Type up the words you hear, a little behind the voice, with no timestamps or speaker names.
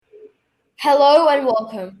Hello and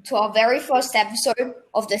welcome to our very first episode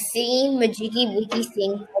of the Seeing Majiggy Wiki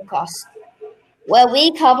Thing podcast, where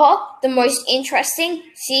we cover the most interesting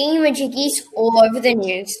Seeing Majiggies all over the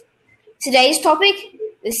news. Today's topic,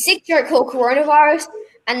 the sick joke called coronavirus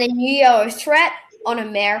and the new yellow threat on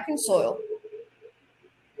American soil.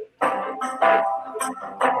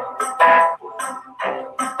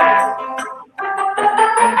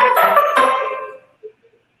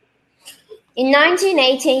 In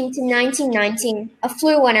 1918 to 1919, a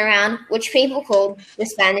flu went around which people called the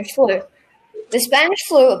Spanish flu. The Spanish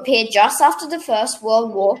flu appeared just after the First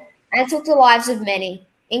World War and took the lives of many,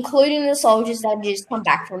 including the soldiers that had just come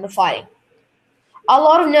back from the fighting. A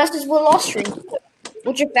lot of nurses were lost during the flu,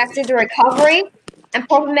 which affected the recovery and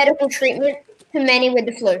proper medical treatment to many with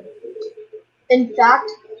the flu. In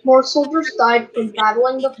fact, more soldiers died from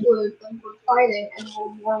battling the flu than for fighting in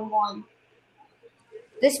World War I.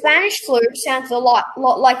 The Spanish flu sounds a lot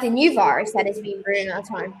like the new virus that has been brewed in our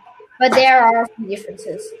time, but there are a few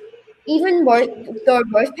differences. Even though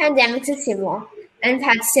both pandemics are similar and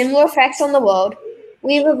have had similar effects on the world,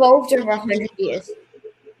 we've evolved over 100 years.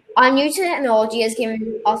 Our new technology has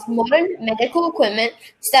given us modern medical equipment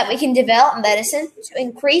so that we can develop medicine to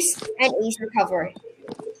increase and ease recovery.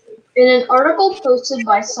 In an article posted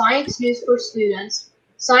by Science News for Students,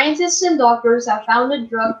 scientists and doctors have found a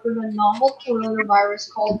drug for the novel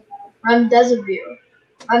coronavirus called remdesivir.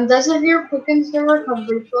 Remdesivir quickens the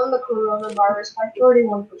recovery from the coronavirus by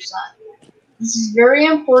 31%. This is very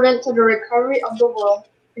important to the recovery of the world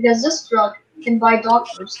because this drug can buy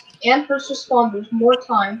doctors and first responders more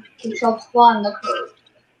time, which helps flatten the curve.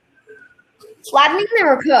 Flattening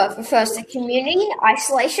the curve refers to community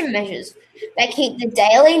isolation measures that keep the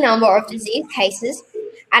daily number of disease cases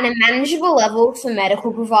at a manageable level for medical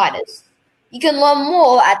providers. You can learn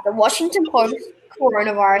more at the Washington Post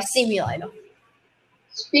Coronavirus Simulator.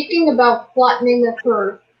 Speaking about flattening the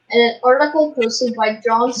curve, in an article posted by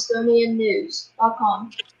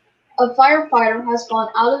JohnstonianNews.com, a firefighter has gone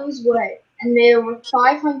out of his way and made over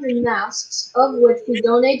 500 masks, of which he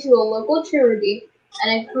donated to a local charity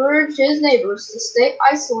and encouraged his neighbors to stay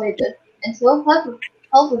isolated until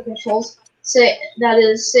health officials say that it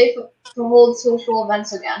is safe to hold social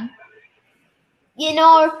events again. You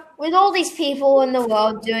know, with all these people in the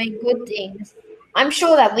world doing good things, I'm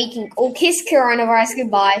sure that we can all kiss coronavirus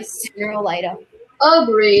goodbye sooner or later.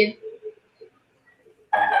 Agreed.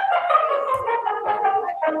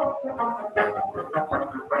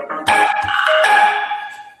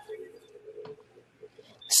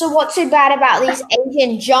 So what's so bad about these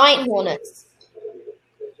Asian giant hornets?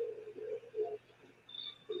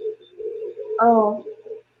 Oh.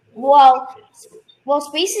 Well,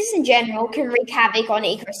 species in general can wreak havoc on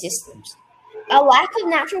ecosystems. A lack of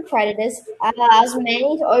natural predators allows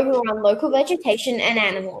many to overrun local vegetation and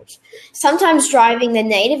animals, sometimes driving the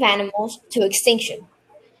native animals to extinction.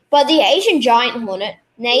 But the Asian giant hornet,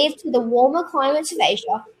 native to the warmer climates of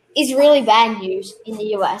Asia, is really bad news in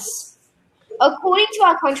the US. According to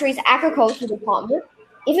our country's agriculture department,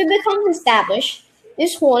 if it becomes established,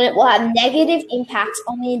 this hornet will have negative impacts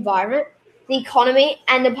on the environment, the economy,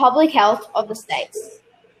 and the public health of the states.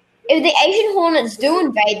 If the Asian hornets do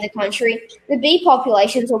invade the country, the bee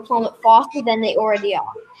populations will plummet faster than they already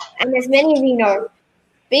are. And as many of you know,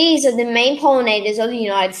 bees are the main pollinators of the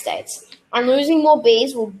United States, and losing more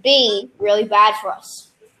bees will be really bad for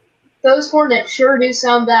us. Those hornets sure do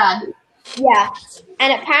sound bad. Yeah,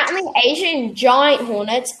 and apparently Asian giant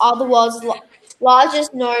hornets are the world's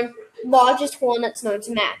largest hornets known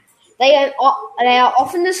to man. They are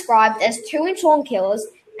often described as 2-inch-long killers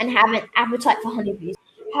and have an appetite for honeybees.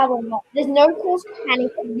 However, there's no cause for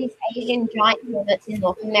panic for these Asian giant hornets in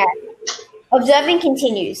North America. Observing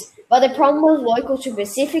continues, but the problem was local to the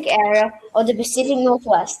Pacific area of the Pacific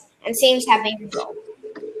Northwest and seems to have been resolved.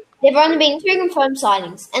 There have only been 3 confirmed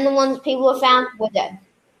sightings, and the ones people have found were dead.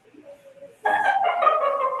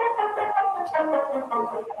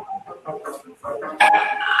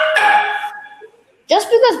 Just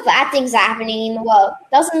because bad things are happening in the world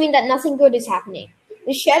doesn't mean that nothing good is happening.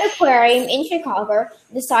 The Shedd Aquarium in Chicago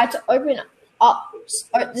decided to open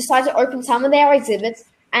some of their exhibits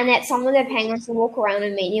and let some of their penguins walk around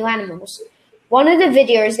and meet new animals. One of the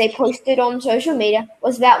videos they posted on social media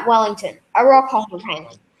was about Wellington, a rockhopper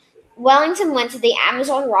penguin. Wellington went to the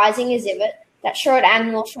Amazon Rising exhibit that showed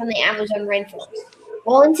animals from the Amazon rainforest.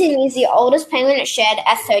 Wellington is the oldest penguin at Shedd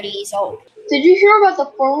at 30 years old. Did you hear about the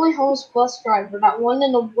formerly homeless bus driver that won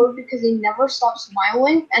an award because he never stopped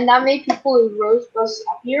smiling, and that made people who rode bus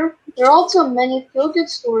happier? There are also many feel-good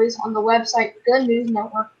stories on the website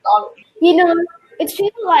goodnewsnetwork.org. You know, It's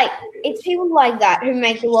people like that who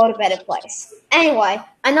make the world a better place. Anyway,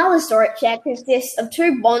 another story check consists of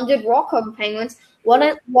two bonded rock-hopper penguins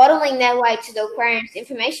waddling their way to the aquarium's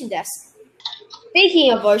information desk.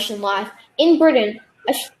 Speaking of ocean life, in Britain,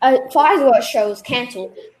 a fireworks show was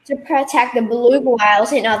cancelled to protect the beluga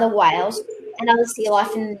whales and other whales and other sea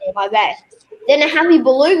life in the nearby bay. Then a happy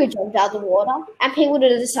beluga jumped out of the water, and people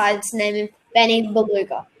decided to name him Benny the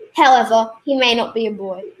Beluga. However, he may not be a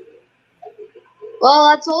boy. Well,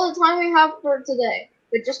 that's all the time we have for today.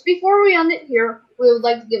 But just before we end it here, we would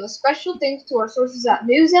like to give a special thanks to our sources at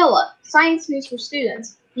Newsella, Science News for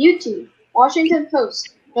Students, YouTube, Washington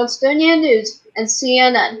Post, Johnstonian News, and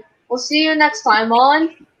CNN. We'll see you next time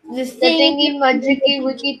on the Thingy Majiki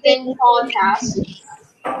Wiki Thing podcast.